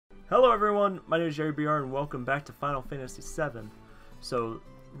Hello everyone, my name is Yeagerbr and welcome back to Final Fantasy VII. So,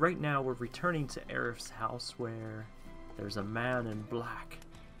 right now we're returning to Aerith's house where there's a man in black.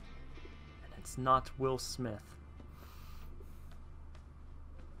 And it's not Will Smith.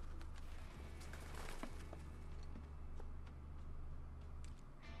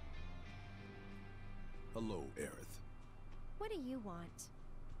 Hello, Aerith. What do you want?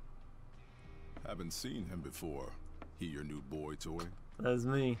 Haven't seen him before. He your new boy toy? That's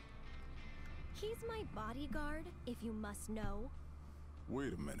me. He's my bodyguard, if you must know.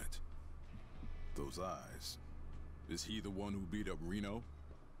 Wait a minute. Those eyes. Is he the one who beat up Reno?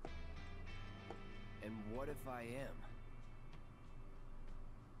 And what if I am?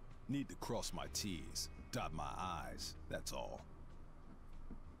 Need to cross my T's, dot my I's, that's all.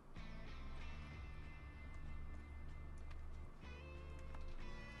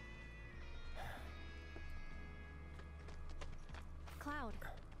 Cloud,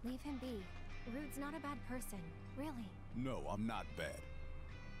 leave him be. Rude's not a bad person, really. No, I'm not bad.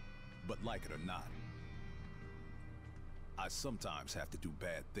 But like it or not, I sometimes have to do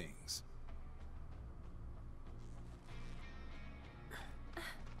bad things.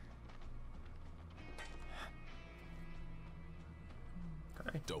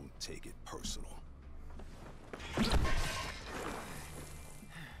 Okay. Don't take it personal.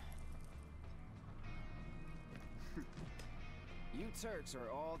 You Turks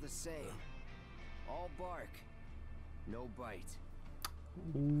are all the same. All bark, no bite.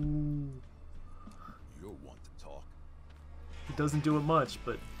 Ooh. You're one to talk. He doesn't do it much,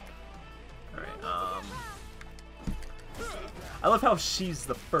 but... Alright, I love how she's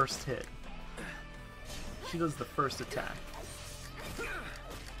the first hit. She does the first attack.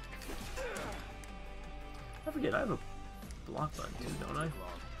 I forget, I have a block button too, don't I?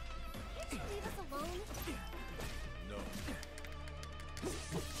 Leave us alone. No.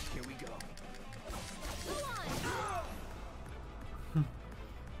 Here we go. I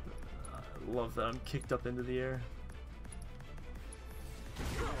love that I'm kicked up into the air.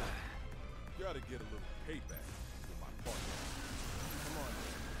 Gotta get a little payback for my partner. Come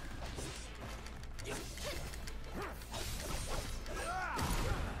on.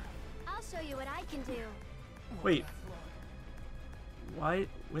 I'll show you what I can do. Wait. Why?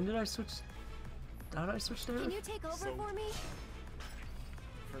 When did I switch? How did I switch to her? Can you take over for me?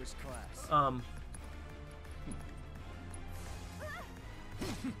 First class. God.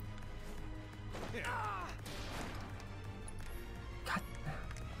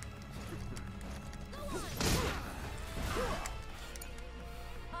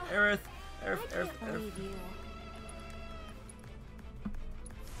 Aerith. I can't believe you.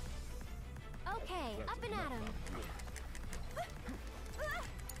 Okay, up and at 'em.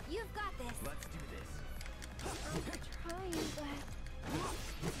 You've got this. Let's do this. I'm trying, but I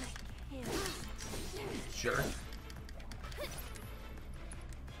can't. Sure.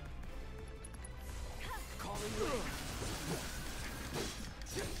 Calling you in.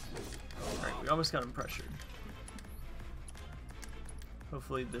 Alright, we almost got him pressured.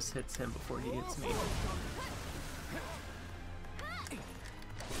 Hopefully this hits him before he hits me.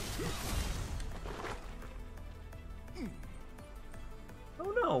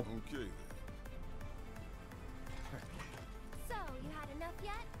 Oh no! Okay. So, you had enough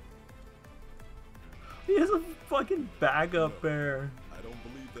yet? He has a fucking bag up there. I don't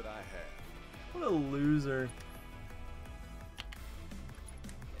believe that I have. What a loser.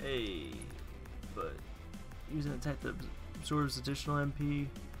 Hey, but using an attack that absorbs additional MP,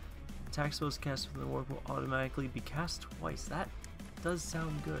 attack spells cast within the warp will automatically be cast twice. That does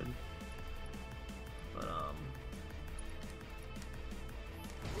sound good. But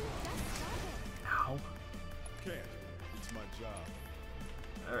ow. Can't. It's my job.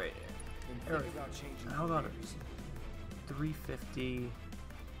 Alright. And Eric, think about changing how about it? careers. 350,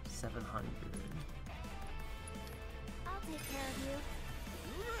 700. I'll take care of you.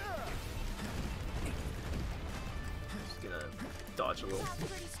 Just gonna dodge a little. Sounds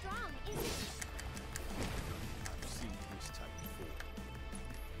pretty strong, isn't it? I've seen this type before.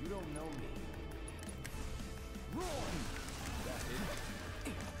 You don't know me. Run! That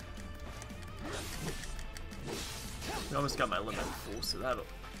I almost got my limit full, so that'll be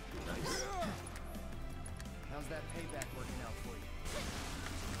nice. How's that payback working out for you?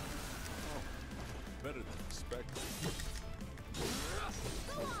 Oh, better than expected.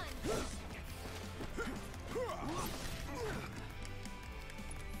 Go on.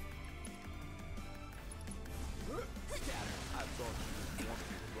 I thought you wanted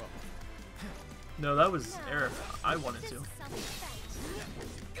to rough. No, that was Aerith. I wanted to. Just self-defense.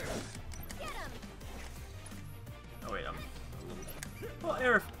 Get him. Oh wait, I'm a little... Well,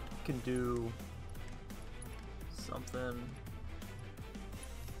 Aerith can do something.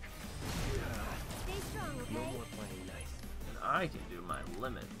 Stay strong, okay? No more playing nice. And I can do my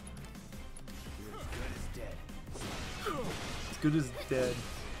limit. You're as good as dead. As good as dead.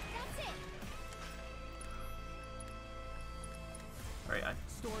 That's it. Alright,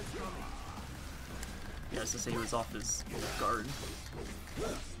 Storm's coming. yeah, I was gonna say he was off his guard.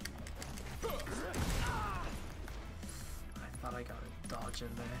 I thought I got a dodge in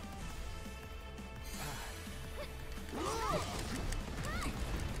there.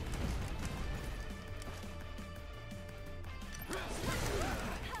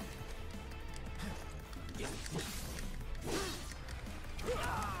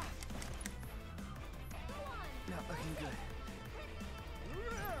 Not looking good.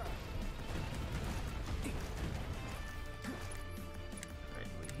 Alright,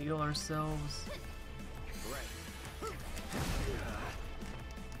 we heal ourselves. Right.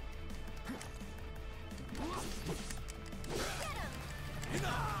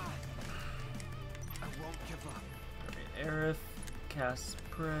 I won't give up. Alright, Aerith, cast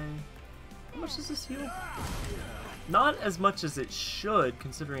Prey. How much does this heal? Not as much as it should,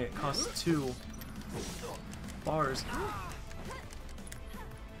 considering it costs 2 bars. Not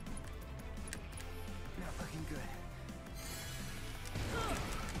looking good.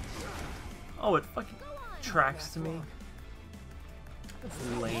 Oh, it fucking tracks to me. That's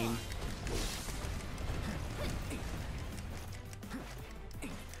lame.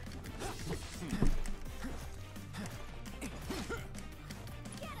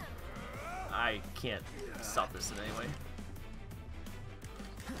 I can't stop this in any way.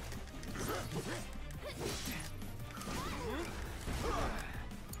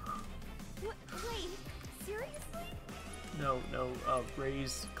 What? Wait, seriously? No,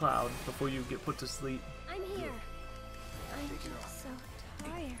 raise Cloud before you get put to sleep. I'm here. I'm just so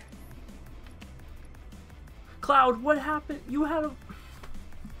tired. Cloud, what happened? You had a...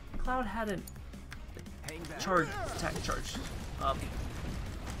 Cloud had an Hang back. charge, attack charge. Not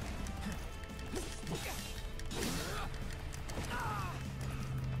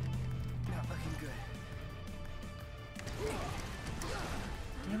looking good.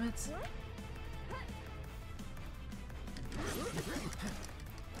 Damn it.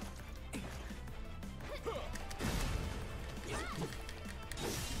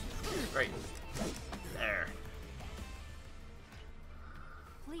 Right. There.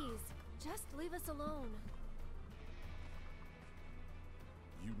 Please, just leave us alone.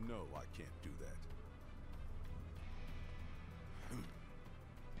 You know I can't do that.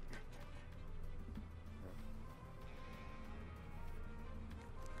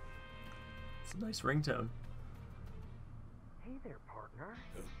 It's a nice ringtone. Hey there, partner.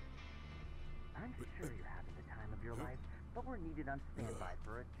 I'm sure you're having the time of your life, but we're needed on standby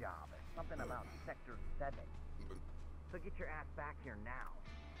for a job. Something about Sector 7. So get your ass back here now.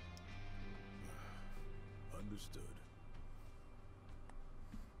 Understood.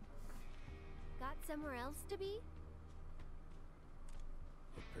 Got somewhere else to be?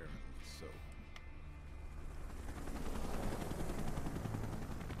 Apparently so.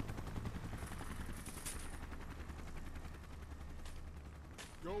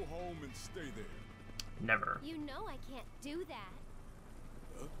 Go home and stay there. Never. You know I can't do that.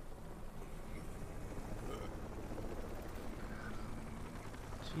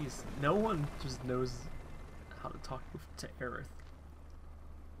 Jeez, no one just knows how to talk to Aerith.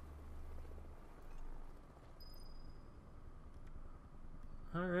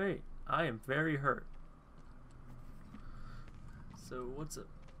 Alright, I am very hurt. So, what's up?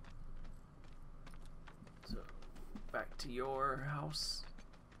 So, back to your house.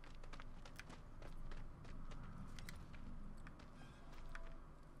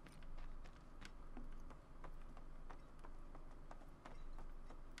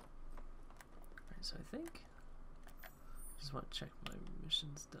 Alright, so I think I just want to check my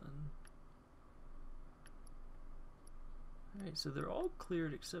mission's done. Alright, so they're all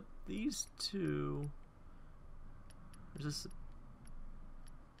cleared except these two. There's this.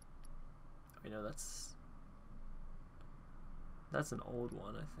 I know that's an old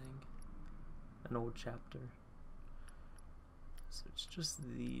one, I think. An old chapter. So it's just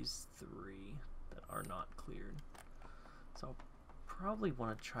these three that are not cleared. So I'll probably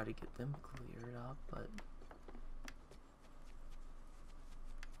want to try to get them cleared up, but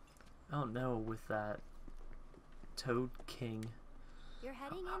I don't know with that Toad King You're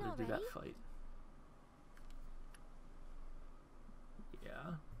heading how in to do already? that fight.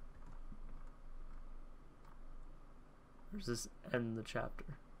 Yeah. Or does this end the chapter?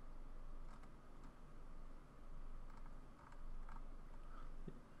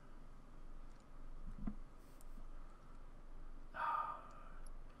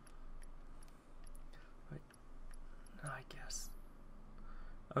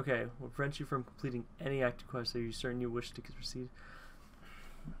 Okay, will prevent you from completing any active quest. Are you certain you wish to proceed?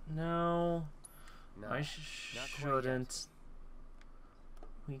 No, No, I not quite yet. shouldn't.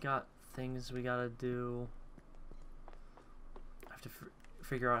 We got things we gotta do. I have to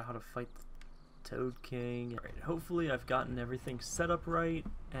figure out how to fight the Toad King. Alright, hopefully I've gotten everything set up right,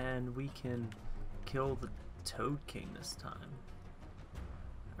 and we can kill the Toad King this time.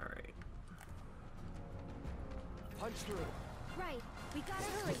 Alright. Punch through. Right, we gotta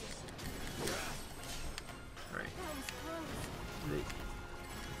hurry. Alright. That was close. They-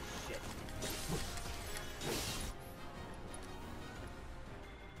 Shit.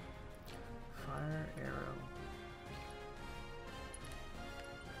 Fire arrow.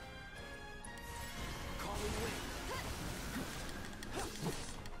 Calling wind.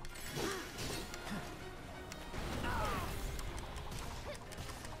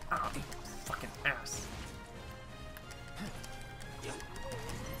 Ah, you fucking ass.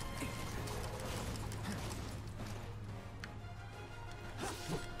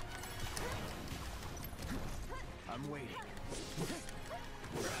 I'm waiting.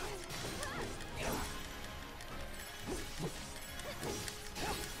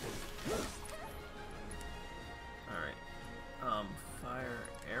 Alright. Fire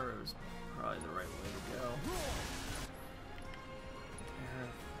arrows probably the right way to go.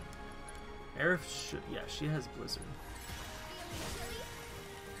 Aerith should, yeah, she has Blizzard.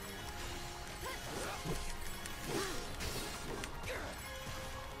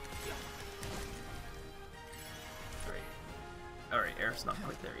 Alright, Aerith's not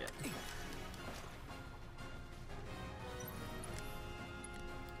quite there yet.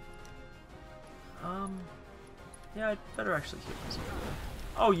 Yeah, I'd better actually heal myself.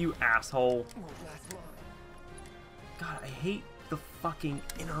 Oh, you asshole. God, I hate the fucking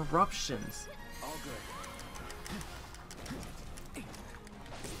interruptions. All good.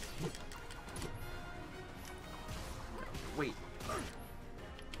 Wait.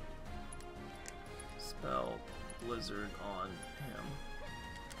 Spell Blizzard on him.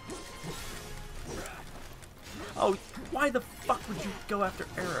 Oh, why the fuck would you go after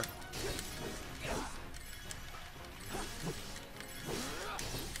Aerith?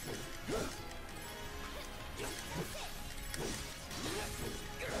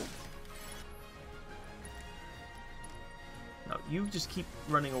 No, you just keep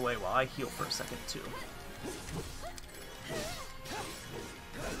running away while I heal for a second too.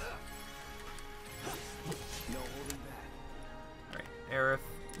 No holding back. Alright, Aerith,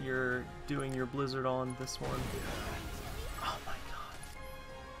 you're doing your Blizzard on this one. Oh my god.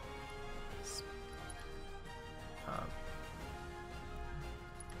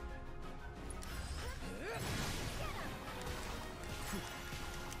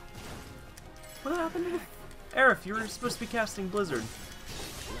 What happened to the... Aerith, you were supposed to be casting Blizzard.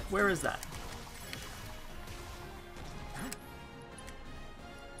 Where is that?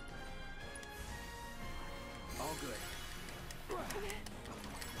 All good.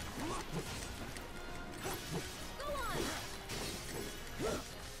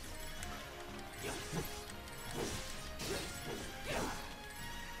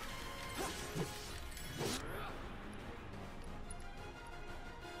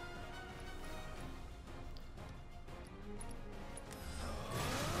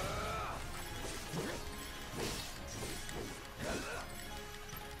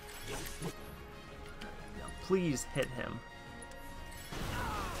 Now, please hit him.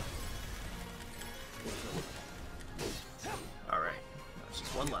 Alright, there's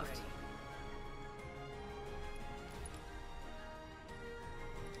just one left.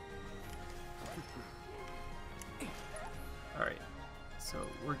 Alright, so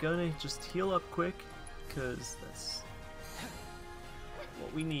we're gonna just heal up quick, because that's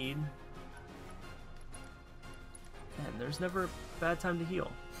what we need. And there's never a bad time to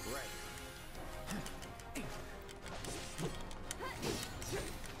heal. Right.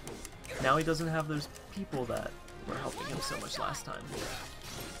 Now he doesn't have those people that were helping him so much last time.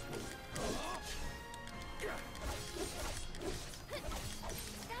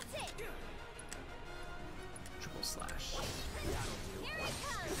 That's it. Triple slash.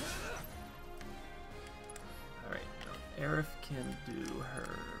 Alright, now Aerith can do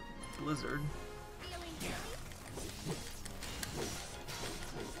her Blizzard.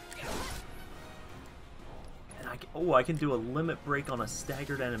 And I can do a limit break on a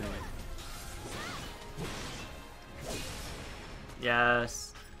staggered enemy.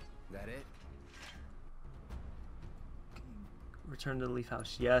 Yes. That it? Return to the Leaf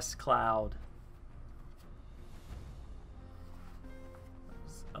House. Yes, Cloud. That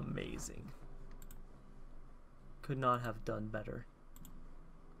was amazing. Could not have done better.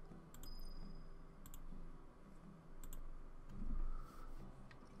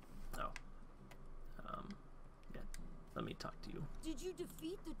 me talk to you. Did you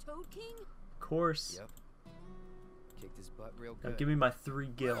defeat the Toad King? Of course. Yep. Kicked his butt real Now good. give me my 3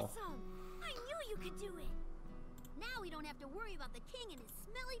 gil. Awesome! I knew you could do it! Now we don't have to worry about the king and his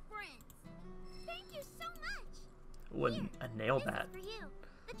smelly friends. Thank you so much. Wouldn't I nailed This that? is for you.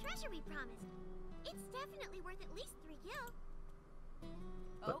 The treasure we promised. It's definitely worth at least 3 gil.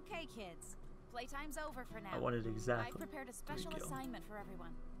 But- Okay, kids. Playtime's over for now. I wanted exactly I've prepared a special 3 gil. assignment for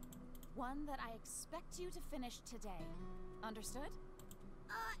everyone. One that I expect you to finish today. Understood?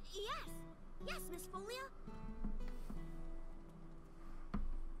 Yes. Yes, Miss Folia.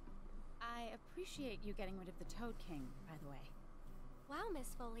 I appreciate you getting rid of the Toad King, by the way. Wow, Miss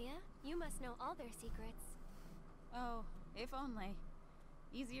Folia. You must know all their secrets. Oh, if only.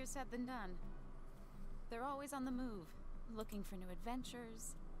 Easier said than done. They're always on the move, looking for new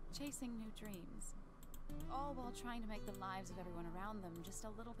adventures, chasing new dreams. All while trying to make the lives of everyone around them just a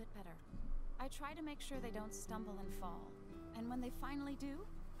little bit better. I try to make sure they don't stumble and fall, and when they finally do,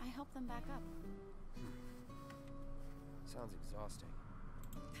 I help them back up. Sounds exhausting.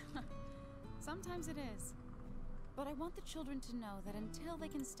 Sometimes it is. But I want the children to know that until they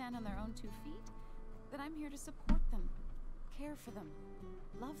can stand on their own 2 feet, that I'm here to support them, care for them,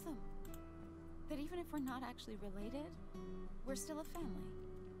 love them. That even if we're not actually related, we're still a family.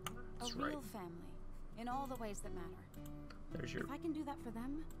 That's a right. real family, in all the ways that matter. There's your If I can do that for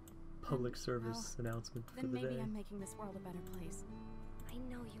them, public service announcement for then the maybe day. I'm making this world a better place. I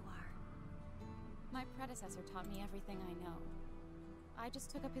know you are. My predecessor taught me everything I know. I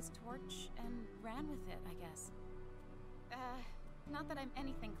just took up his torch and ran with it, I guess. Not that I'm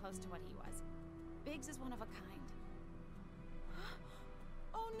anything close to what he was. Biggs is one of a kind.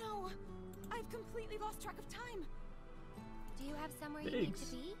 Oh no! I've completely lost track of time! Do you have somewhere you need to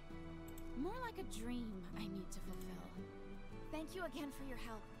Thanks. be? More like a dream I need to fulfill. Thank you again for your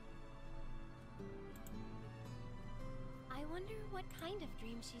help. I wonder what kind of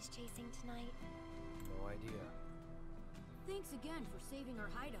dream she's chasing tonight. No idea. Thanks again for saving our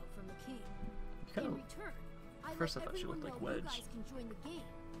hideout from the king. Kind In of return, I first let I thought she everyone looked like know you Wedge. guys can join the game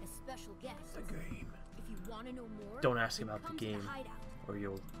as special guests. the game. If you want to know more, Don't ask then about the come to game. hideout. Or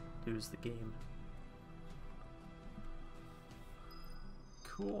you'll lose the game.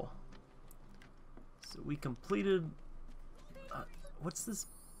 Cool. So we completed. What's this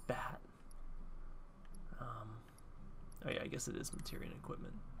bat? Oh yeah, I guess it is materia and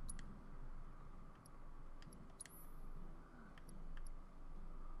equipment.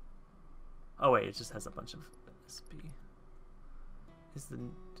 Oh wait, it just has a bunch of SP. Is the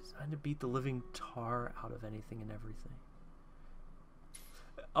designed to beat the living tar out of anything and everything.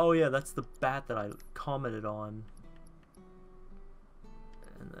 Oh yeah, that's the bat that I commented on.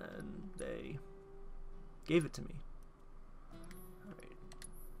 And then they gave it to me. Alright.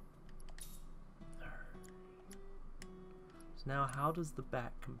 So now how does the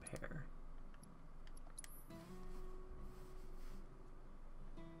bat compare?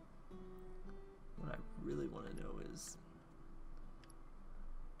 What I really want to know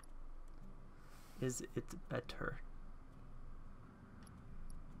is it better?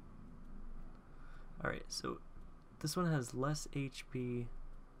 Alright, so this one has less HP,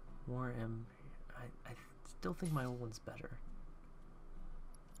 more MP. I still think my old one's better.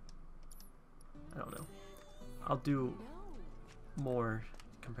 I don't know. I'll do more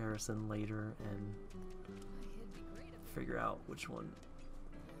comparison later and figure out which one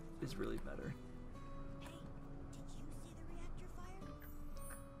is really better.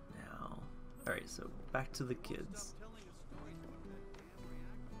 Now, alright, so back to the kids.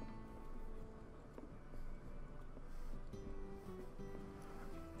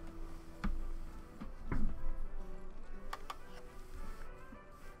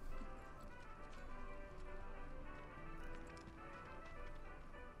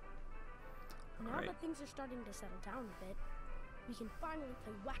 Now Alright. that things are starting to settle down a bit, we can finally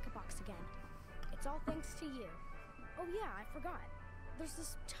play Whack-A-Box again. It's all thanks to you. Oh yeah, I forgot. There's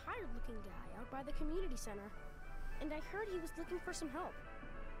this tired-looking guy out by the community center, and I heard he was looking for some help.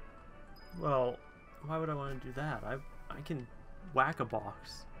 Well, why would I want to do that? I can whack a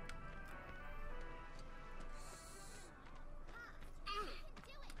box.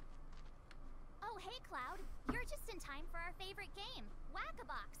 Oh, hey, Cloud. You're just in time for our favorite game,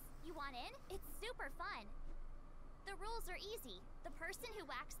 Whack-A-Box. You want in? It's super fun. The rules are easy. The person who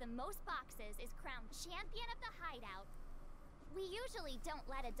whacks the most boxes is crowned champion of the hideout. We usually don't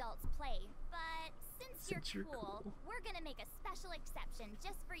let adults play, but since you're cool, we're gonna make a special exception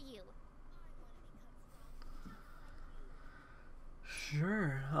just for you.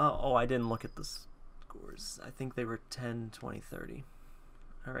 Sure. Oh, I didn't look at the scores. I think they were 10, 20, 30.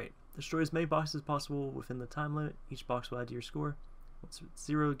 Alright. Destroy as many boxes as possible within the time limit. Each box will add to your score. Once it's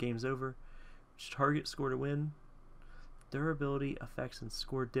 0, game's over. Each target score to win. Durability, effects, and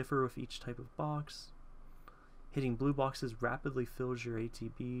score differ with each type of box. Hitting blue boxes rapidly fills your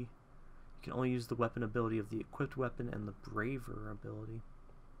ATB. You can only use the weapon ability of the equipped weapon and the braver ability.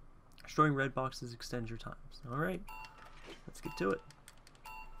 Destroying red boxes extends your times. Alright, let's get to it.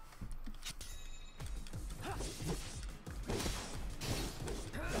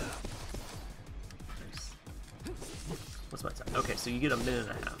 Nice. What's my time? Okay, so you get a minute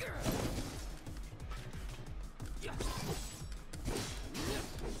and a half.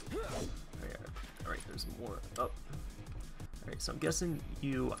 Alright, there's more. Oh. Alright, so I'm guessing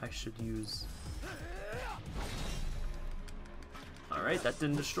I should use... Alright, that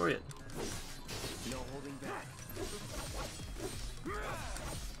didn't destroy it. No holding back.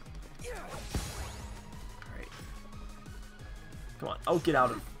 Alright. Come on. Oh, get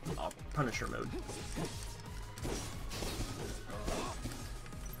out of Punisher mode.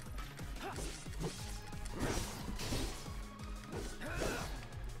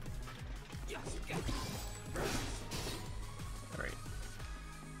 Alright.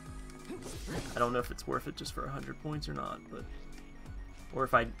 I don't know if it's worth it just for 100 points or not, but... Or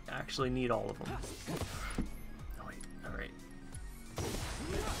if I actually need all of them. Oh, wait. Alright.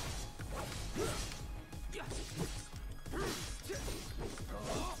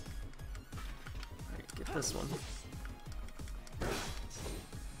 Alright, get this one. Alright,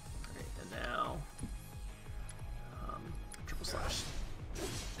 and now... triple slash.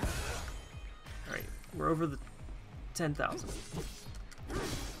 Alright, we're over the 10,000.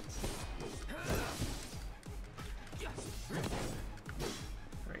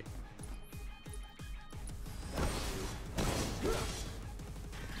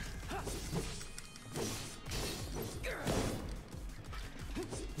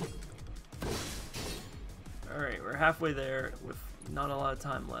 Alright, we're halfway there with not a lot of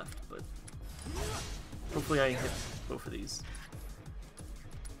time left, but hopefully I hit both of these.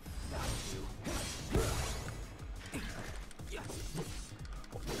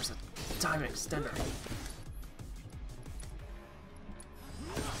 Oh, there's a time extender.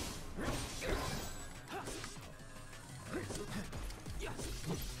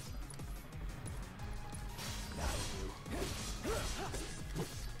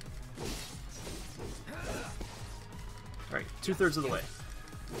 Alright, 2/3 of the way.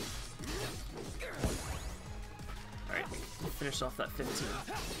 Alright, finish off that 15.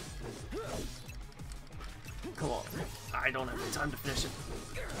 Come on. I don't have the time to finish it.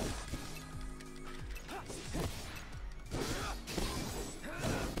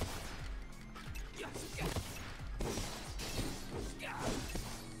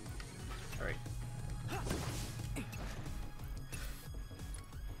 Alright.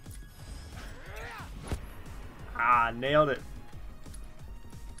 Ah, nailed it.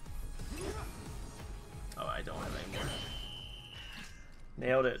 Oh, I don't have any more.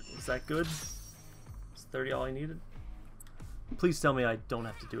 Nailed it. Is that good? Is 30 all I needed? Please tell me I don't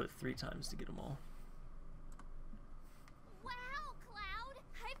have to do it 3 times to get them all. Wow, Cloud!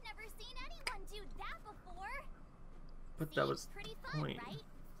 I've never seen anyone do that before. But that was pretty the fun, point. right?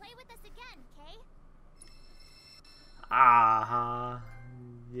 Play with us again, Kay? Ah,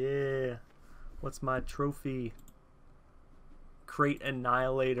 yeah. What's my trophy? Crate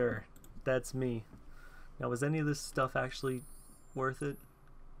Annihilator. That's me. Now, was any of this stuff actually worth it?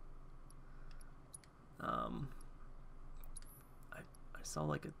 I saw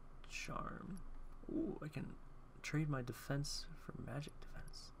like a charm. Ooh, I can trade my defense for magic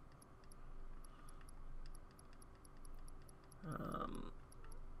defense.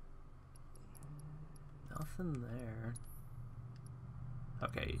 Nothing there.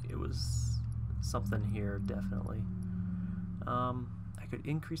 Okay, it was something here, definitely. I could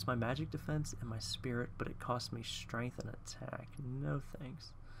increase my magic defense and my spirit, but it cost me strength and attack. No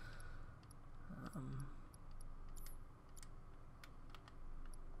thanks.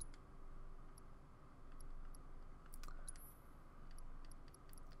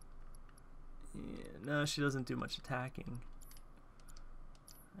 Yeah, no, she doesn't do much attacking.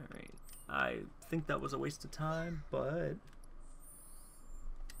 Alright, I think that was a waste of time, but...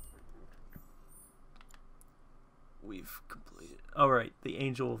 we've completed. Alright, the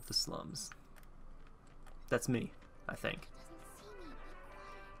Angel of the Slums. That's me, I think.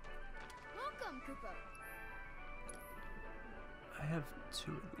 Welcome, Koopa. I have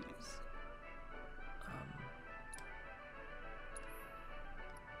 2 of these.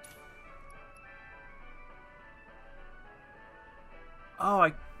 Oh,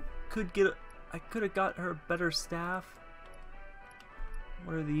 I could have got her a better staff.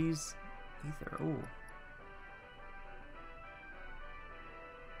 What are these? Ether. Oh.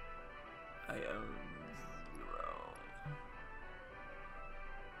 I own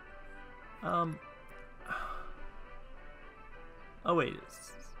 0. Oh wait,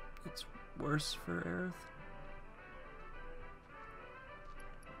 it's worse for Aerith?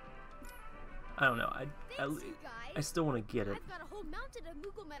 I don't know. I still want to get it. I've got a whole mountain of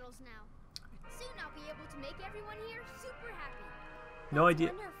Moogle medals now. Soon I'll be able to make everyone here super happy. No idea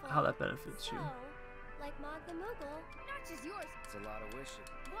Wonderful. how that benefits you. Like Mog the Moogle. Not just yours. It's a lot of wishing.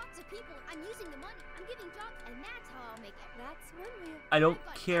 Lots of people. I'm using the money. I'm giving jobs, and that's how I'll make it. That's when we. I don't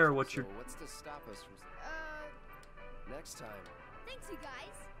care what you're. So what's to stop us from... Next time. Thanks, you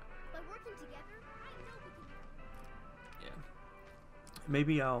guys. By working together, I know we can. Yeah.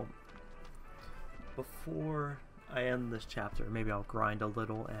 Maybe I'll. Before I end this chapter, maybe I'll grind a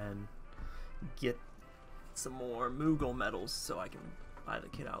little and get some more Moogle medals so I can buy the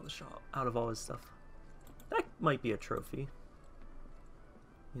kid out of the shop, out of all his stuff. That might be a trophy.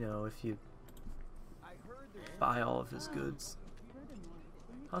 You know, if you buy all of his goods.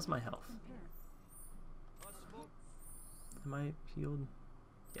 How's my health? Am I healed?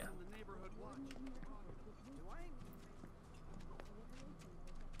 Yeah.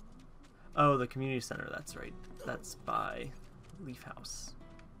 Oh, the community center, that's right. That's by Leaf House.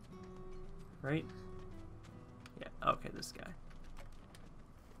 Right? Yeah, okay, this guy.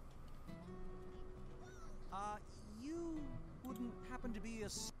 You wouldn't happen to be a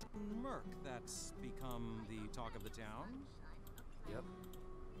merc that's become the talk of the town? Yep.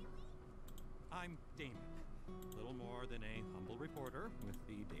 I'm Damon. Little more than a humble reporter with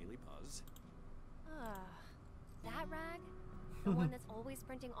the Daily Buzz. That rag? The one that's always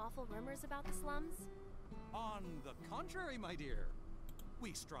printing awful rumors about the slums? On the contrary, my dear.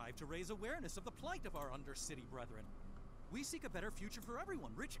 We strive to raise awareness of the plight of our undercity brethren. We seek a better future for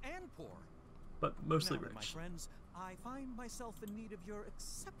everyone, rich and poor. But mostly Now, rich. my friends, I find myself in need of your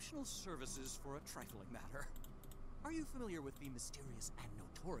exceptional services for a trifling matter. Are you familiar with the mysterious and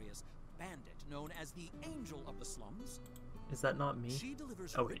notorious bandit known as the Angel of the Slums? Is that not me? She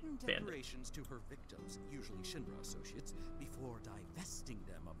delivers Oh, wait, written bandit. declarations to her victims, usually Shinra associates, before divesting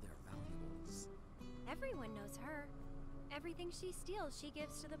them of their valuables. Everyone knows her. Everything she steals, she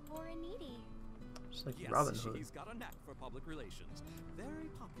gives to the poor and needy. Just like Yes, Robin Hood. she's got a knack for public relations. Very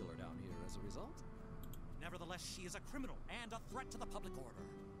popular down here as a result. Nevertheless, she is a criminal and a threat to the public order.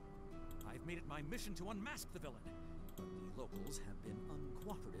 I've made it my mission to unmask the villain, but the locals have been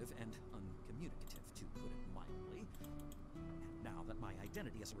uncooperative and uncommunicative, to put it mildly. And now that my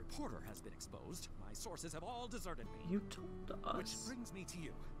identity as a reporter has been exposed, my sources have all deserted me. You told us. Which brings me to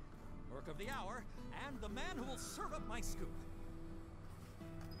you, work of the hour, and the man who will serve up my scoop.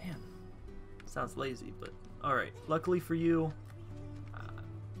 Man, sounds lazy, but alright. Luckily for you,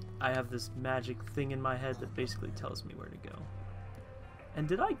 I have this magic thing in my head that basically tells me where to go. And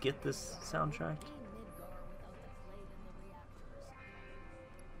did I get this soundtrack?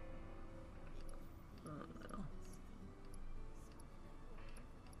 I don't know.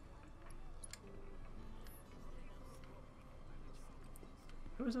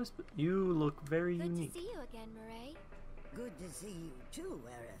 Who was I? You look very Good unique. to see you again, Murray. Good to see you too,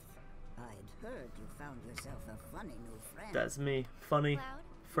 Aerith. I'd heard you found yourself a funny new friend. That's me. Funny Cloud,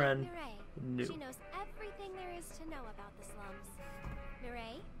 friend. meet Murray. New. She knows everything there is to know about the slums.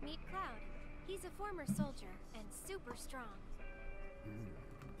 Murray, meet Cloud. He's a former soldier and super strong.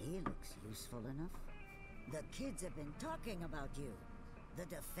 He looks useful enough. The kids have been talking about you. The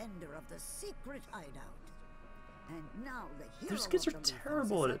defender of the secret hideout. And now the hero Those kids of are the Leaf House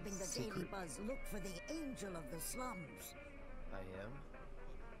terrible is at helping the secret. Daily Buzz look for the Angel of the Slums. I am?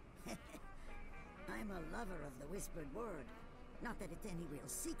 I'm a lover of the whispered word. Not that it's any real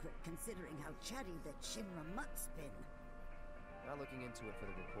secret, considering how chatty the Shinra mutt's been. Not looking into it for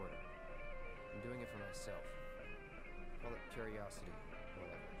the reporter. I'm doing it for myself. Call it curiosity,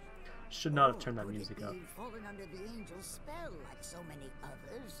 whatever. Should not have turned that could music it up. be you've fallen under the Angel's spell like so many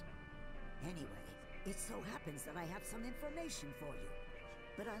others? Anyway, it so happens that I have some information for you.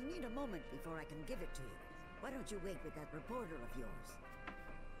 But I'll need a moment before I can give it to you. Why don't you wait with that reporter of yours?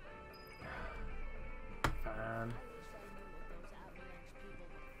 Fine.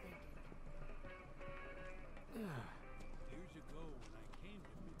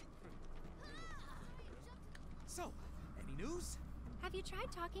 So, any news? Have you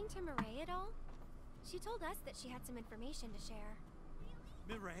tried talking to Murray at all? She told us that she had some information to share.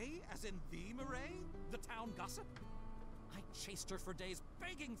 Mireille, as in the Mireille? The town gossip? I chased her for days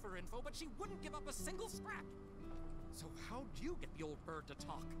begging for info, but she wouldn't give up a single scrap. So how'd you get the old bird to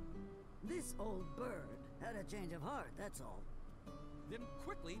talk? This old bird had a change of heart, that's all. Then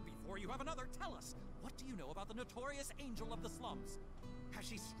quickly, before you have another, tell us. What do you know about the notorious Angel of the Slums? Has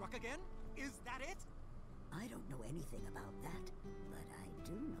she struck again? Is that it? I don't know anything about that, but I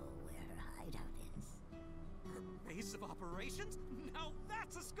do know where her hideout is. Her base of operations? Now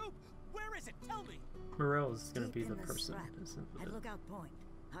that's a scoop! Where is it? Tell me! Morel's gonna be Deep the in person, scrap, isn't at it? Lookout Point.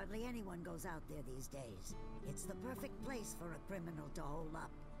 Hardly anyone goes out there these days. It's the perfect place for a criminal to hole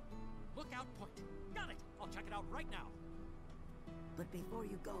up. Lookout Point. Got it! I'll check it out right now. But before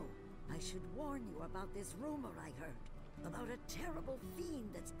you go, I should warn you about this rumor I heard. About a terrible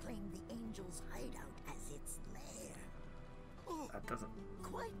fiend that's claimed the Angel's hideout as its lair. Oh, That doesn't...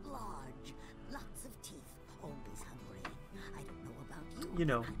 quite large. Lots of teeth. Always hungry. I don't know about you. You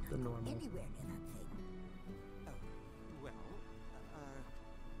know, I'm the not normal. anywhere near that thing.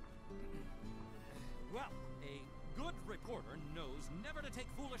 Well, a good reporter knows never to take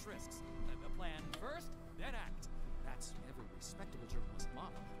foolish risks. Plan first, then act. That's every respectable journalist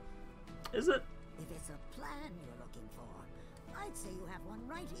motto. Is it? If it's a plan you're looking for, I'd say you have one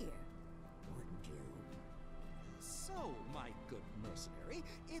right here. Wouldn't you? So, my good mercenary,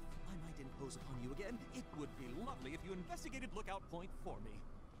 if I might impose upon you again, it would be lovely if you investigated Lookout Point for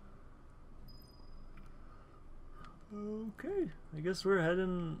me. Okay, I guess we're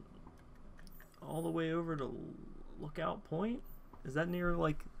heading all the way over to Lookout Point. Is that near,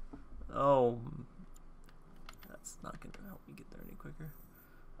 like... Oh, that's not gonna help me get there any quicker.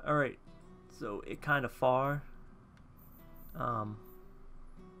 Alright, so it kind of far.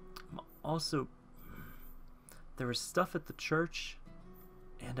 Also, there was stuff at the church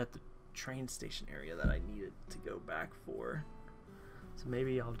and at the train station area that I needed to go back for. So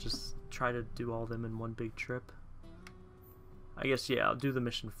maybe I'll just try to do all of them in one big trip. I guess, yeah, I'll do the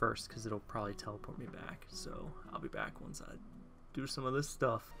mission first because it'll probably teleport me back. So I'll be back once I do some of this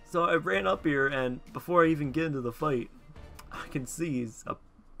stuff. So I ran up here, and before I even get into the fight, I can see he's a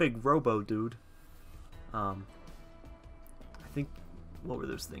big robo dude. I think, what were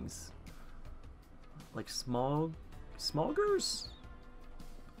those things? Like smogers?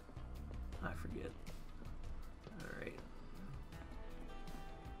 I forget. Alright.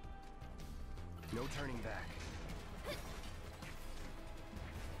 No turning back.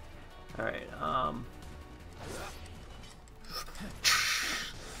 Alright,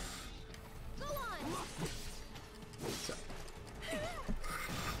 Go on.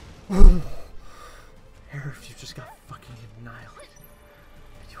 Aerith, you just got fucking annihilated.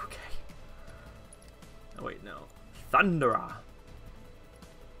 Are you okay? Oh wait, no. Thundera!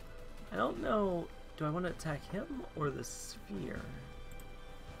 I don't know, do I want to attack him or the sphere?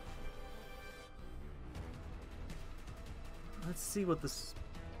 Let's see what the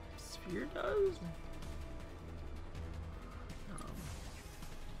sphere does.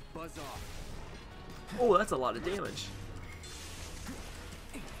 Buzz off. Oh, that's a lot of damage.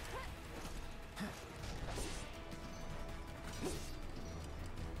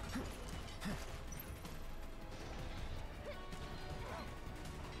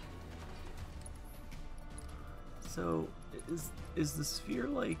 So, is the sphere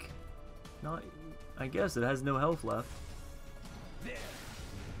like not? I guess it has no health left. There.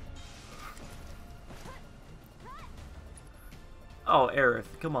 Oh, Aerith,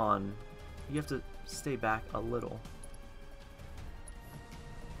 come on. You have to stay back a little.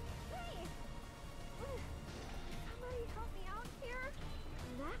 Hey! Somebody help me out here?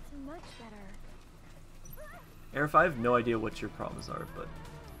 That's much better. Aerith, I have no idea what your problems are, but...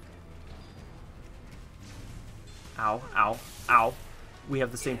 Ow, ow, ow. We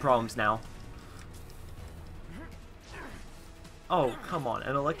have the same problems now. Oh, come on.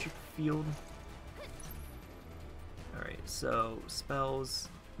 An electric field? Alright, so spells.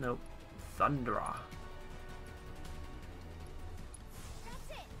 Nope. Thundera.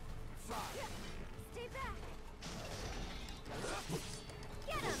 That's it. Stay back.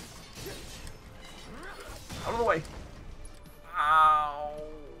 Get him. Out of the way. Ow.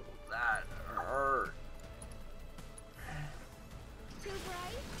 That hurt. Too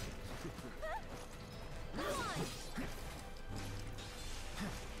bright. Come on.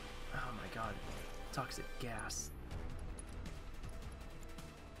 Oh my god. Toxic gas.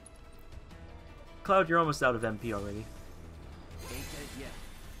 Cloud, you're almost out of MP already. Ain't dead yet.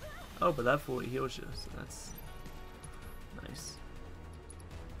 Oh, but that fully heals you, so that's nice.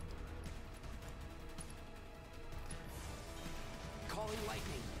 Calling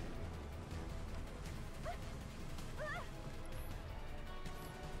lightning.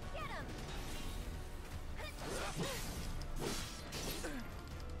 Get him.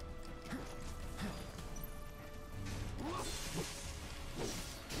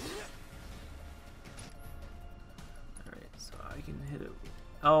 Alright, so I can hit it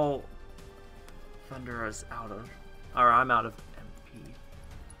Oh, Thundera's out of, or I'm out of MP.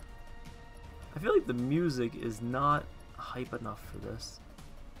 I feel like the music is not hype enough for this.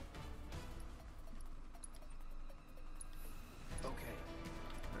 Okay.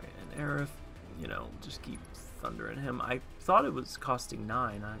 Alright, and Aerith, you know, just keep thundering him. I thought it was costing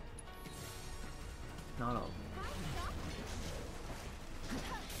 9. Not a...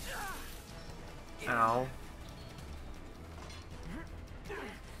 Ow.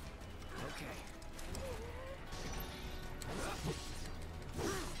 Okay.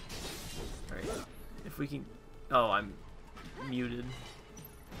 Alright, if we can... Oh, I'm muted.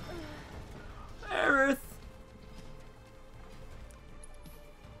 Aerith!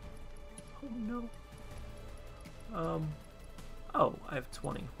 Oh no. Oh, I have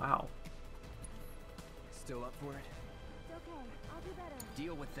 20. Wow. Still up for it? It's okay. I'll do better.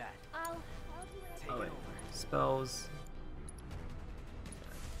 Deal with that. I'll do what I Take Oh, it wait. over. Spells.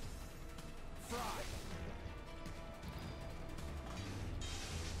 Fry.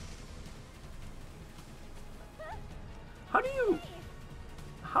 How do you...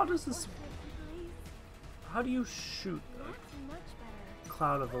 How does this... please. How do you shoot That's much better. a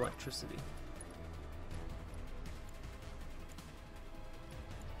cloud of electricity?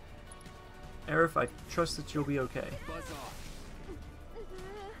 Aerith, I trust that you'll be okay. Buzz off. I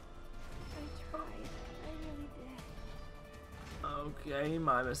tried. I really did. Okay,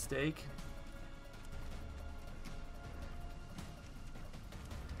 my mistake.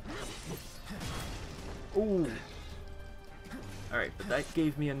 Ooh. Alright, but that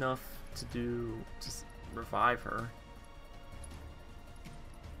gave me enough to do... to revive her.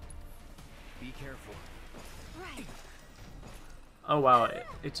 Be careful. Right. Oh wow,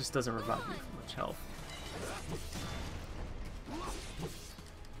 it just doesn't revive me from much health.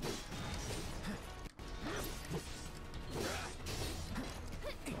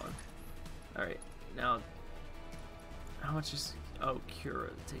 Come on. Alright, now... How much is... Oh, Cura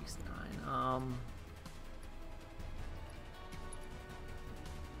takes 9.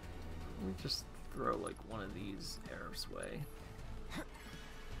 Let me just throw like one of these Aerith's way.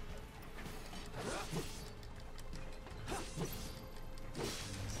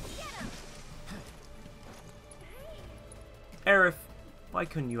 Aerith, why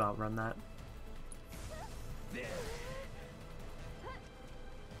couldn't you outrun that?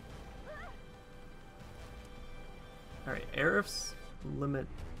 Alright, Aerith's limit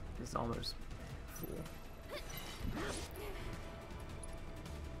is almost full.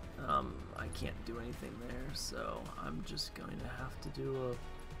 I can't do anything there, so I'm just going to have to do a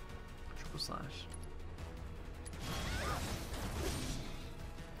triple slash.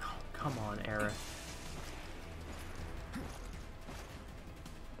 Oh, come on, Aerith.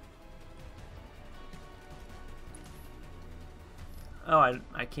 Oh,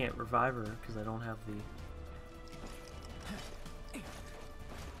 I can't revive her because I don't have the...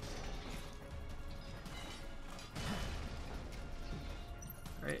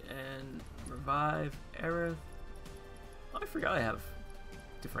 Right, and revive Aerith. Oh, I forgot I have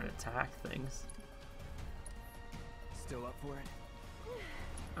different attack things. Still up for it?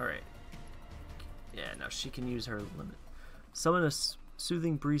 Alright. Yeah, now she can use her limit. Summon a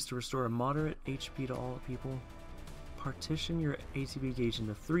soothing breeze to restore a moderate HP to all people. Partition your ATB gauge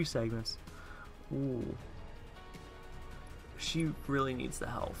into 3 segments. Ooh. She really needs the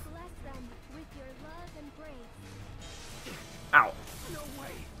health. Bless them with your love and grace. Ow. No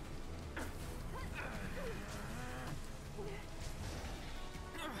way.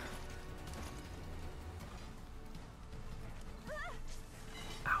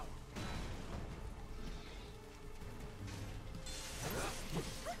 Ow.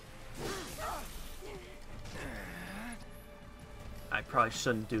 I probably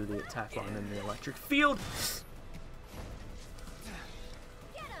shouldn't do the attack while I'm in the electric field.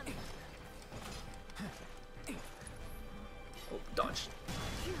 Get him! Oh, dodge.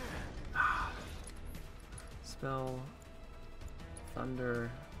 Spell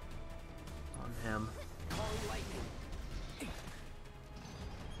thunder on him. Call lightning.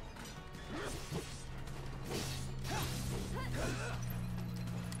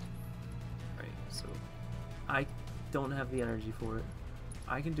 Right, so I don't have the energy for it.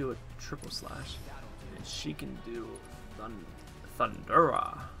 I can do a triple slash, and she can do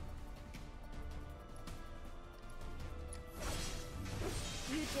Thundera.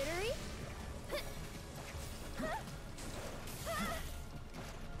 You jittery?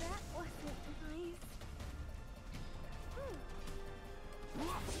 That wasn't nice.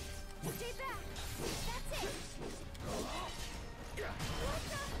 Stay back. That's it.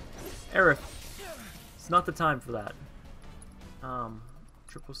 Aerith, it's not the time for that.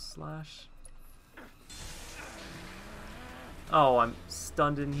 Triple slash. Oh, I'm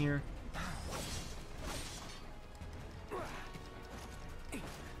stunned in here.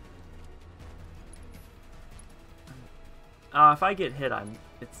 If I get hit,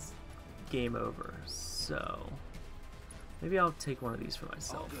 it's game over. So maybe I'll take one of these for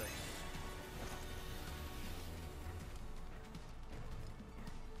myself.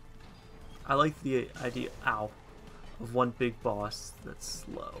 I like the idea, of one big boss that's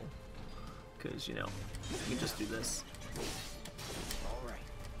slow. Because, you know, you can just do this.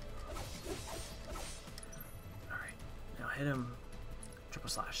 Alright, now hit him. Triple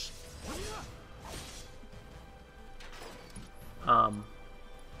slash.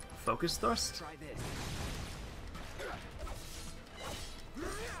 Focus thrust? Try this.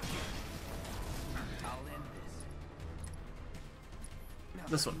 I'll end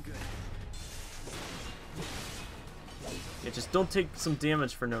this one. Yeah, just don't take some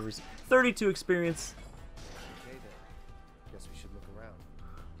damage for no reason. 32 experience. Okay then. Guess we should look around.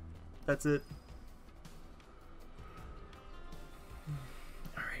 That's it.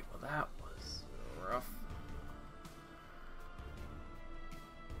 Alright, well that was rough.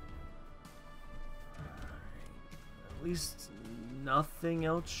 At least nothing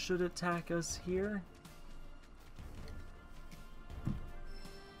else should attack us here.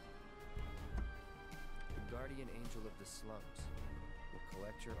 The guardian angel of the slums will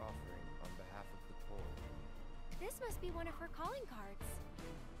collect your offering on behalf of the poor. This must be one of her calling cards.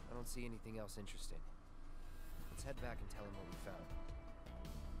 I don't see anything else interesting. Let's head back and tell him what we found.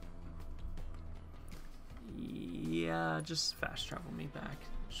 Yeah, just fast travel me back.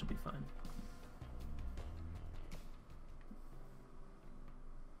 Should be fine.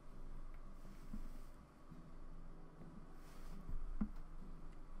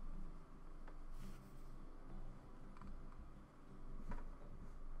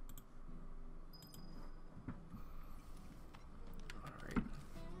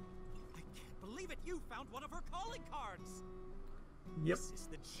 You found one of her calling cards! Yep. This is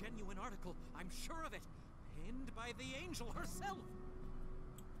the genuine article, I'm sure of it. Penned by the angel herself.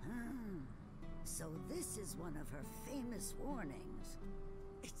 So this is one of her famous warnings.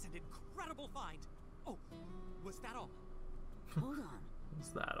 It's an incredible find. Oh, was that all? Hold on.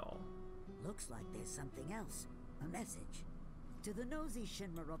 Was that all? Looks like there's something else. A message. To the nosy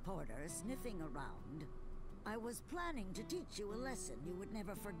Shinra reporter sniffing around, I was planning to teach you a lesson you would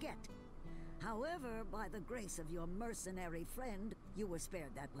never forget. However, by the grace of your mercenary friend, you were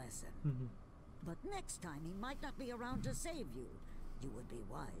spared that lesson. But next time he might not be around to save you. You would be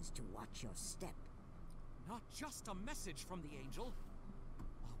wise to watch your step. Not just a message from the angel. A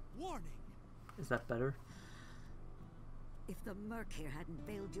warning. Is that better? If the Merc here hadn't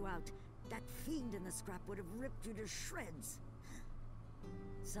bailed you out, that fiend in the scrap would have ripped you to shreds.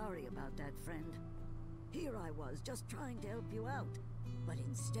 Sorry about that, friend. Here I was, just trying to help you out. But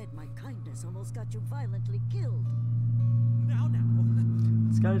instead, my kindness almost got you violently killed. Now.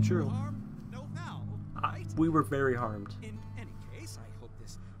 It's kind of true. No harm, no foul, right? We were very harmed. In any case, I hope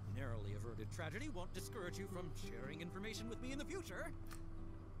this narrowly averted tragedy won't discourage you from sharing information with me in the future.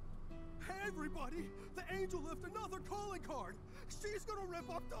 Hey, everybody! The angel left another calling card! She's gonna rip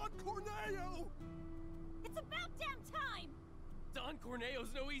off Don Corneo! It's about damn time! Don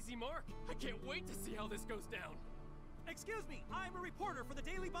Corneo's no easy mark. I can't wait to see how this goes down. Excuse me, I'm a reporter for the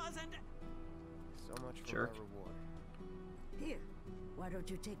Daily Buzz and... So much for Jerk. our reward. Here, why don't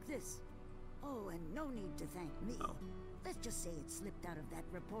you take this? Oh, and no need to thank me. Oh. Let's just say it slipped out of that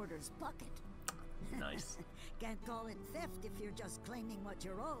reporter's pocket. Nice. Can't call it theft if you're just claiming what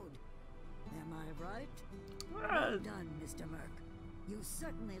you're owed. Am I right? Well done, Mr. Merc. You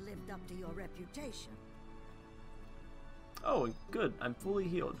certainly lived up to your reputation. Oh, good. I'm fully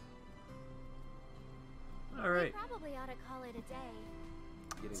healed. Alright. We probably ought to call it a day.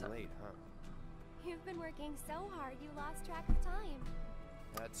 Getting late, huh? You've been working so hard you lost track of time.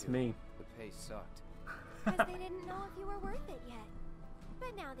 That's me. The pay sucked. Because they didn't know if you were worth it yet.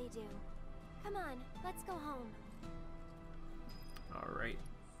 But now they do. Come on, let's go home. Alright.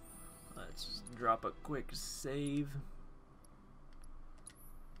 Let's just drop a quick save.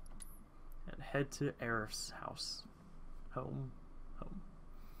 And head to Aerith's house. Home.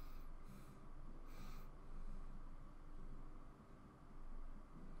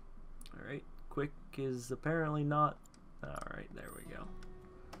 Alright. Quick is apparently not. Alright, there we go.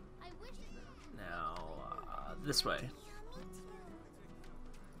 Now, this way.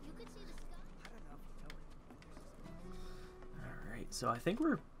 Alright, so I think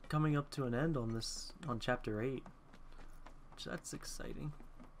we're coming up to an end on chapter 8. Which that's exciting.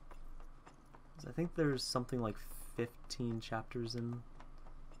 'Cause I think there's something like 15 chapters in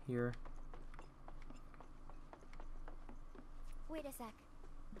here. Wait a sec.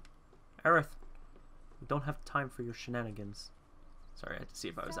 Aerith, we don't have time for your shenanigans. Sorry, I had to see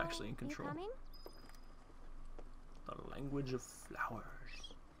if I was actually in control. You coming? The language of flowers.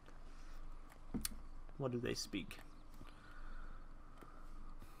 What do they speak?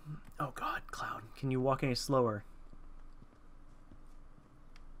 Oh god, Cloud, can you walk any slower?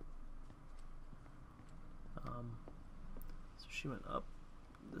 So she went up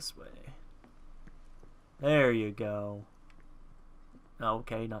this way. There you go.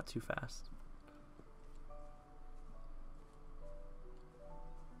 Okay, not too fast.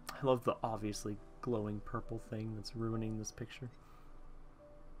 I love the obviously glowing purple thing that's ruining this picture.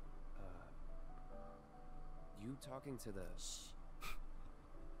 You talking to the... Shh.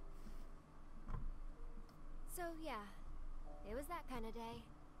 So, yeah. It was that kind of day.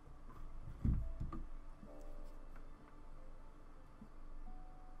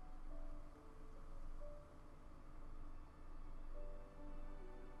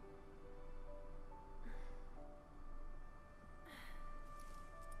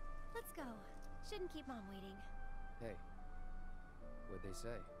 Let's go. Shouldn't keep Mom waiting. Hey. What'd they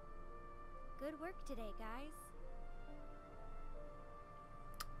say? Good work today, guys.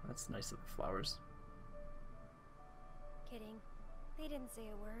 That's nice of the flowers. Kidding. They didn't say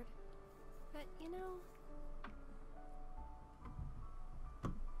a word. But, you know...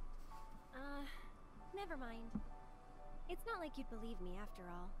 never mind. It's not like you'd believe me after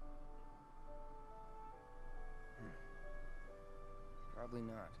all. Probably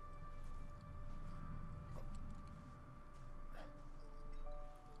not.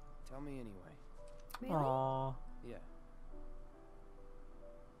 Tell me anyway. Really? Aww. Yeah.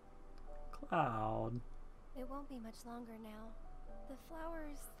 Cloud. It won't be much longer now. The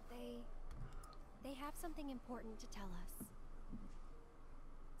flowers, they have something important to tell us.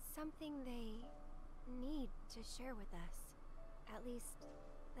 Something they need to share with us. At least,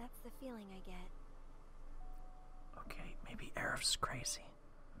 that's the feeling I get. Okay, maybe Aerith's crazy.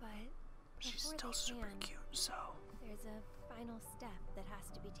 But she's before still they super can, cute, so... There's a final step that has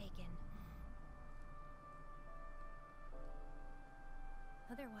to be taken.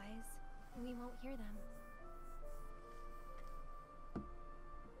 Otherwise, we won't hear them.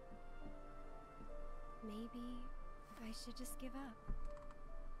 Maybe I should just give up.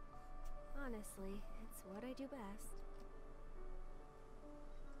 Honestly, it's what I do best.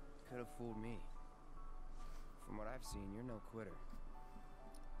 Could have fooled me. From what I've seen, you're no quitter.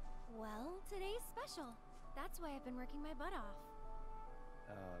 Well, today's special. That's why I've been working my butt off.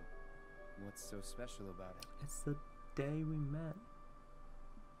 What's so special about it? It's the day we met.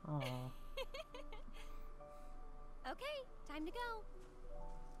 Aww. Okay, time to go.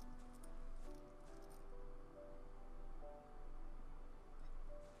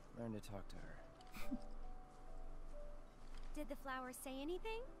 Learn to talk to her. Did the flowers say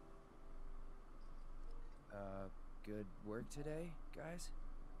anything? Good work today, guys?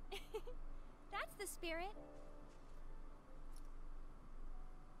 That's the spirit.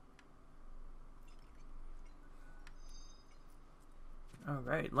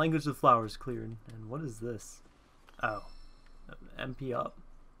 Alright, language of flowers cleared. And what is this? Oh. MP up.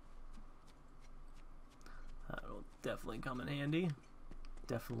 That'll definitely come in handy.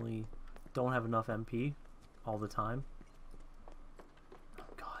 Definitely don't have enough MP all the time. Oh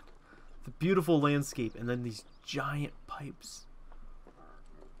god. The beautiful landscape and then these giant pipes.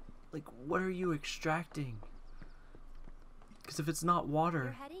 Like, what are you extracting? Because if it's not water...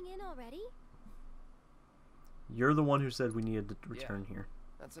 You're heading in already? You're the one who said we needed to return here.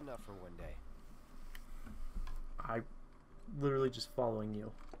 That's enough for one day. I'm literally just following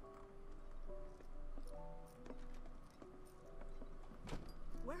you.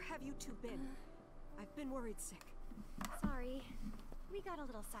 Where have you two been? I've been worried sick. Sorry. We got a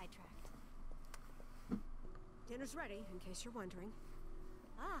little sidetracked. Dinner's ready, in case you're wondering.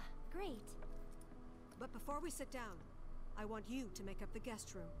 Ah, great. But before we sit down, I want you to make up the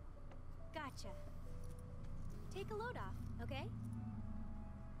guest room. Gotcha. Take a load off, okay?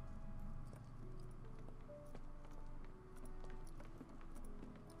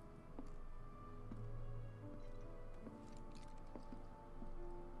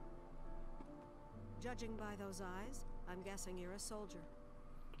 Judging by those eyes, I'm guessing you're a soldier.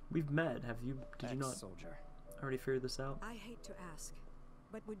 We've met. Have you? Did you not soldier already figure this out? I hate to ask,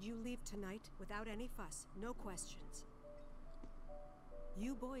 but would you leave tonight without any fuss, no questions?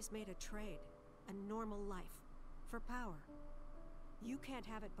 You boys made a trade, a normal life, for power. You can't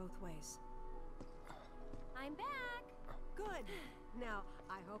have it both ways. I'm back! Good. Now,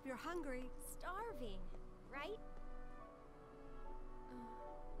 I hope you're hungry. Starving, right?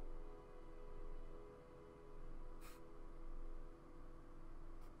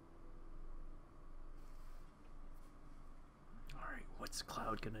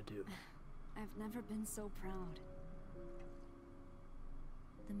 Cloud gonna do? I've never been so proud.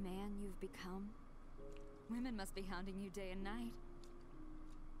 The man you've become. Women must be hounding you day and night.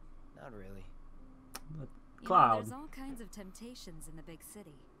 Not really. But You Cloud. know, there's all kinds of temptations in the big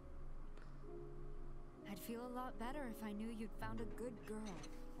city. I'd feel a lot better if I knew you'd found a good girl.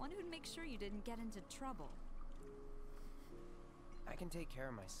 One who'd make sure you didn't get into trouble. I can take care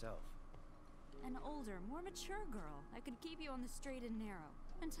of myself. An older, more mature girl. I could keep you on the straight and narrow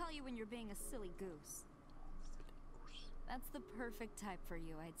and tell you when you're being a silly goose. That's the perfect type for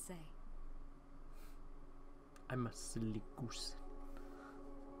you, I'd say. I'm a silly goose.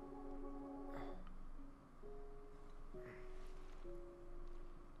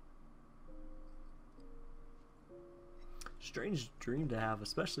 Strange dream to have,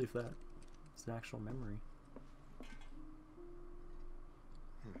 especially if that is an actual memory.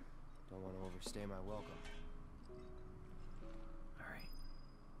 Don't want to overstay my welcome. Alright.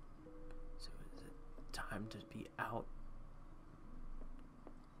 So is it time to be out?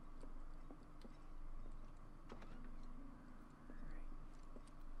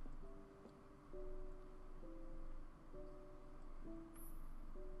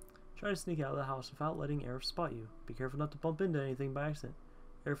 Try to sneak out of the house without letting Aerith spot you. Be careful not to bump into anything by accident.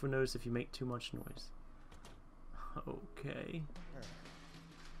 Aerith will notice if you make too much noise. Okay.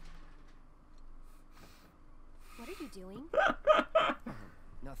 What are you doing?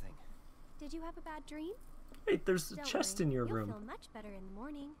 Nothing. Did you have a bad dream? Wait, there's a Don't chest worry. in your You'll room. feel much better in the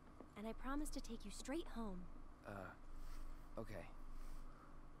morning, and I promise to take you straight home. Okay.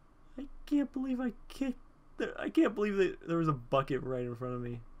 I can't believe I kicked. I can't believe that there was a bucket right in front of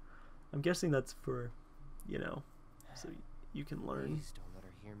me. I'm guessing that's for, you know, so you can learn. Please don't let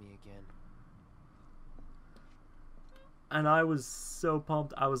her hear me again. And I was so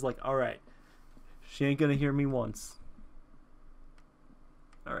pumped. I was like, all right, she ain't gonna hear me once.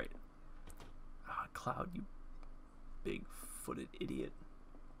 All right. Ah, Cloud, you big-footed idiot.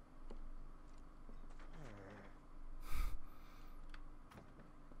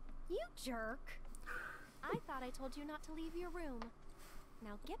 You jerk! I thought I told you not to leave your room.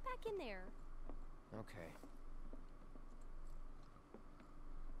 Now get back in there. Okay.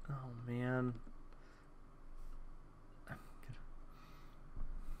 Oh man.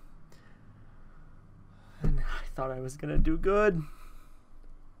 And I thought I was gonna do good.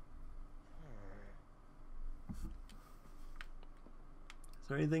 Is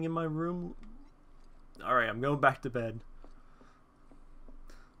there anything in my room? Alright, I'm going back to bed.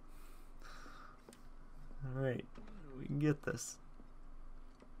 Alright, we can get this.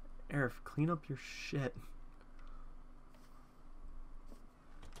 Aerith, clean up your shit.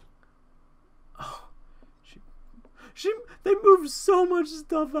 Oh, they moved so much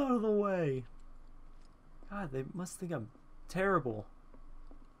stuff out of the way. God, they must think I'm terrible.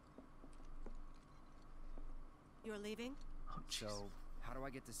 You're leaving? Oh, jeez. So, how do I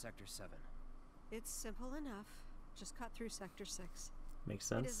get to Sector 7? It's simple enough. Just cut through Sector 6. Makes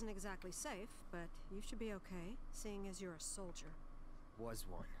sense. It isn't exactly safe, but you should be okay, seeing as you're a soldier. Was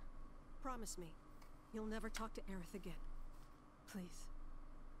one. Promise me, you'll never talk to Aerith again. Please.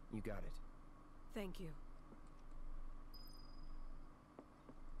 You got it. Thank you.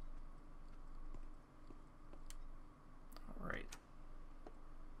 Alright.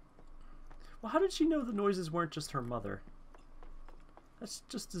 Well, how did she know the noises weren't just her mother? That's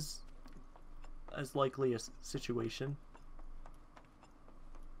just as likely a situation.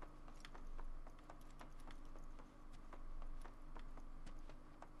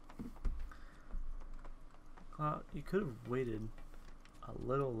 Cloud, you could have waited a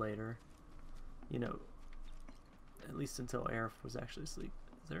little later. You know, at least until Aerith was actually asleep.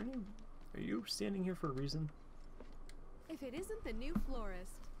 Is there any... Are you standing here for a reason? If it isn't the new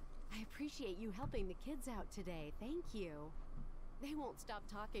florist, I appreciate you helping the kids out today. Thank you. They won't stop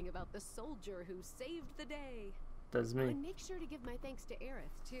talking about the soldier who saved the day. Does me. And make sure to give my thanks to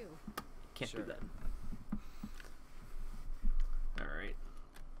Aerith, too. Can't do that. Alright.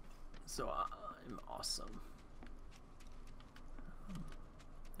 So I'm awesome.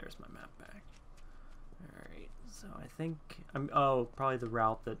 There's my map back. Alright, so I think I'm... Oh, probably the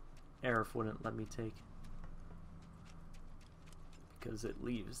route that Aerith wouldn't let me take. Because it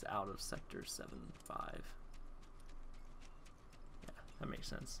leaves out of Sector 7-5. Yeah, that makes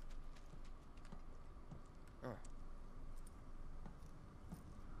sense.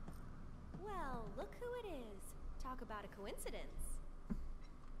 Well, look who it is. Talk about a coincidence.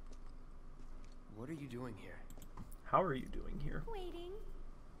 What are you doing here? How are you doing here? Waiting.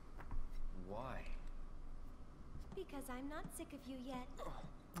 Why? Because I'm not sick of you yet.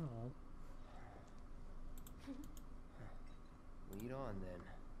 Oh. Lead on, then.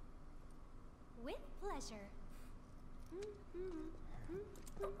 With pleasure.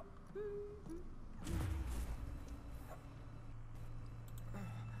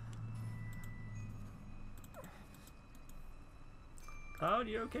 Cloud,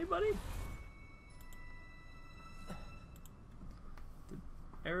 you okay, buddy? Did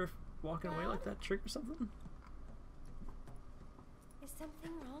Aerith walking away like that trick or something? Is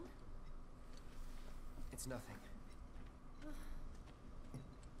something wrong? It's nothing.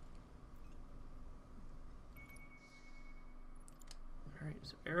 Alright,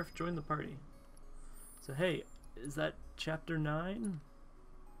 so Aerith joined the party. So hey, is that chapter 9?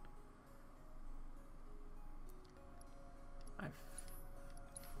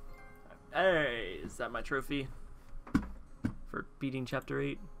 Hey, is that my trophy? For beating chapter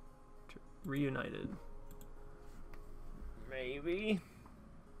 8? Reunited. Maybe?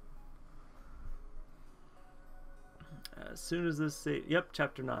 As soon as this yep,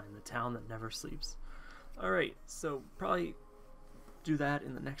 chapter 9, the town that never sleeps. Alright, so probably do that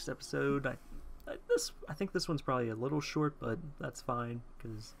in the next episode. I think this one's probably a little short, but that's fine,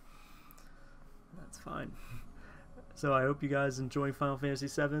 because that's fine. So I hope you guys enjoy Final Fantasy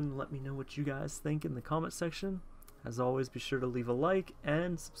VII. Let me know what you guys think in the comment section. As always, be sure to leave a like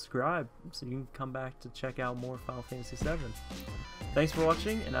and subscribe so you can come back to check out more Final Fantasy VII. Thanks for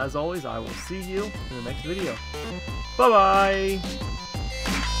watching, and as always, I will see you in the next video. Bye-bye!